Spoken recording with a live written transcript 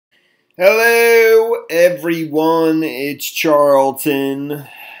Hello everyone, it's Charlton.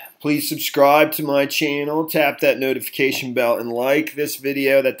 Please subscribe to my channel, tap that notification bell, and like this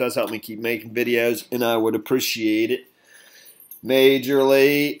video. That does help me keep making videos, and I would appreciate it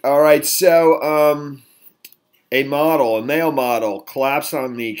majorly. Alright, so a male model, collapsed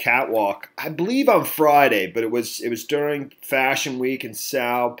on the catwalk, I believe on Friday, but it was during Fashion Week in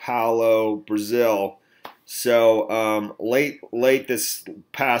Sao Paulo, Brazil. So late this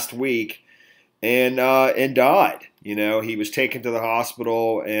past week, and died. You know, he was taken to the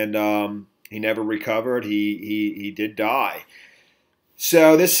hospital, and he never recovered. He did die.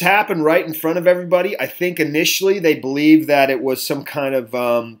 So this happened right in front of everybody. I think initially they believed that it was some kind of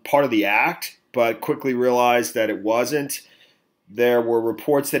part of the act, but quickly realized that it wasn't. There were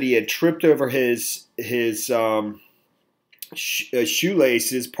reports that he had tripped over his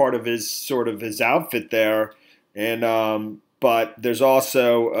shoelaces, part of his outfit there, and but there's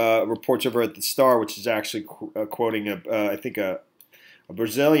also reports over at the Star, which is actually quoting I think a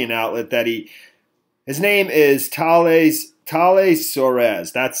Brazilian outlet, that his name is Tales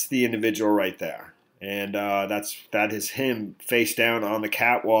Soares. That's the individual right there, and that is him face down on the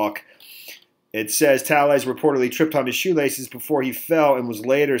catwalk. It says Tales reportedly tripped on his shoelaces before he fell and was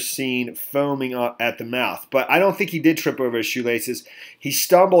later seen foaming at the mouth. But I don't think he did trip over his shoelaces. He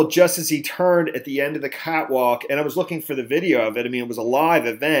stumbled just as he turned at the end of the catwalk, and I was looking for the video of it. I mean, it was a live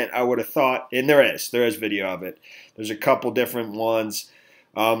event. I would have thought, and there is video of it. There's a couple different ones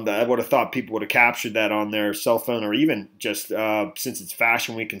that I would have thought people would have captured that on their cell phone, or even just since it's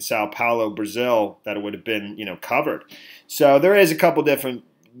Fashion Week in Sao Paulo, Brazil, that it would have been, covered. So there is a couple different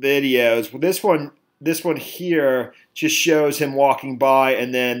videos. Well, this one here just shows him walking by,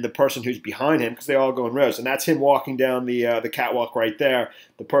 and then the person who's behind him, because they all go in rows, and that's him walking down the catwalk right there.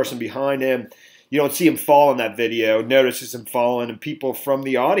 The person behind him, you don't see him fall in that video, notices him falling, and people from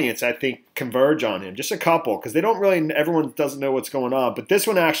the audience, I think, converge on him. Just a couple, because everyone doesn't know what's going on. But this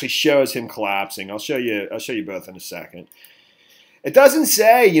one actually shows him collapsing. I'll show you both in a second. It doesn't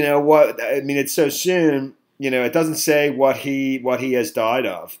say, what. I mean, it's so soon. It doesn't say what he has died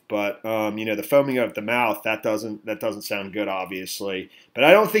of, but the foaming of the mouth, that doesn't sound good, obviously. But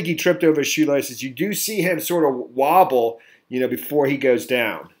I don't think he tripped over his shoelaces. You do see him sort of wobble, before he goes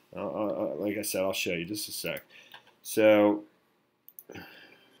down. Like I said, I'll show you just a sec. So.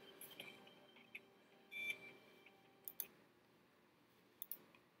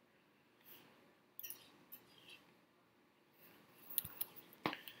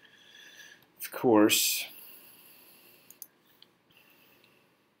 Of course.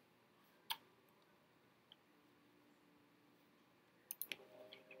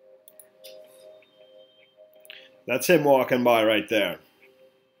 That's him walking by right there.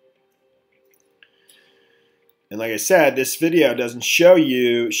 And like I said, this video doesn't show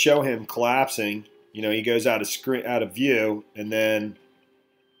him collapsing. He goes out of view, and then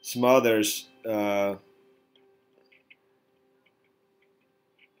some others. That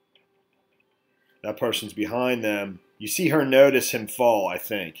person's behind them. You see her notice him fall, I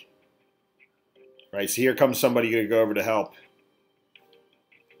think. Right. So here comes somebody to go over to help.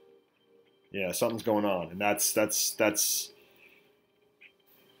 Yeah, something's going on, and that's,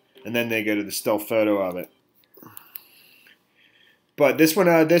 and then they go to the still photo of it. But this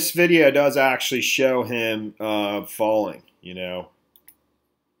video does actually show him falling.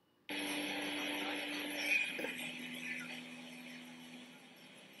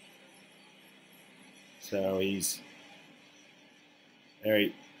 So he's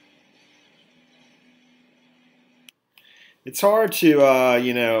there. It's hard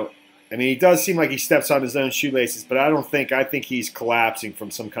to I mean, he does seem like he steps on his own shoelaces, but I think he's collapsing from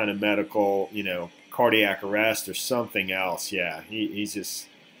some kind of medical, cardiac arrest or something else. Yeah, he's just.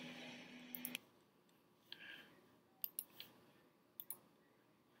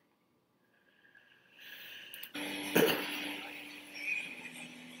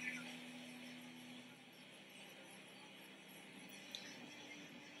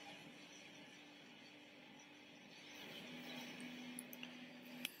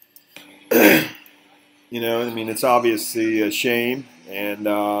 I mean, it's obviously a shame,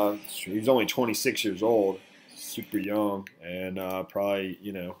 and he's only 26 years old, super young, and probably,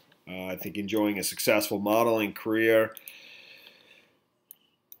 I think enjoying a successful modeling career.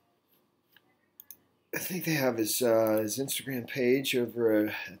 I think they have his Instagram page over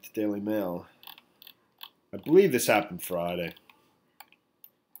at the Daily Mail. I believe this happened Friday.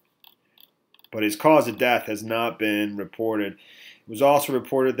 But his cause of death has not been reported. It was also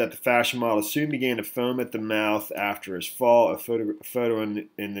reported that the fashion model soon began to foam at the mouth after his fall. A photo in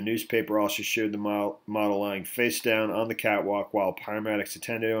the newspaper also showed the model lying face down on the catwalk while paramedics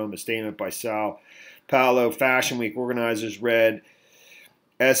attended to him. A statement by Sao Paulo Fashion Week organizers read,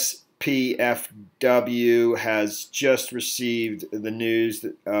 SPFW has just received the news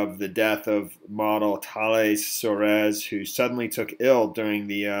of the death of model Tales Soares, who suddenly took ill during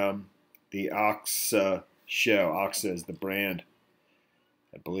the OXA show. OXA is the brand,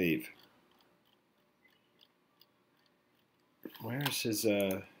 I believe. Where's his,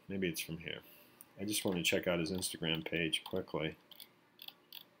 maybe it's from here. I just want to check out his Instagram page quickly.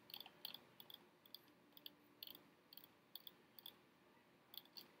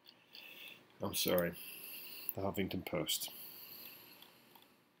 I'm sorry, the Huffington Post.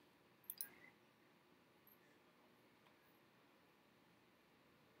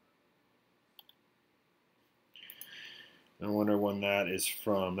 I wonder when that is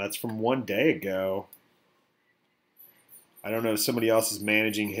from. That's from 1 day ago. I don't know if somebody else is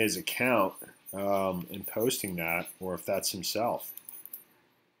managing his account and posting that, or if that's himself.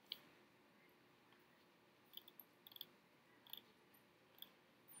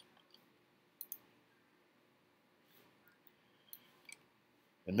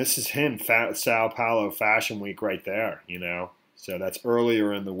 And this is him, Sao Paulo Fashion Week right there, you know. So that's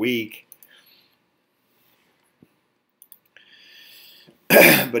earlier in the week.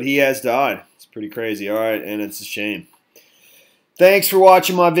 But he has died. It's pretty crazy. All right, and it's a shame. Thanks for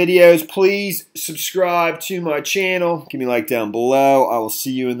watching my videos. Please subscribe to my channel. Give me a like down below. I will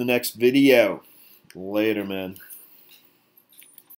see you in the next video. Later, man.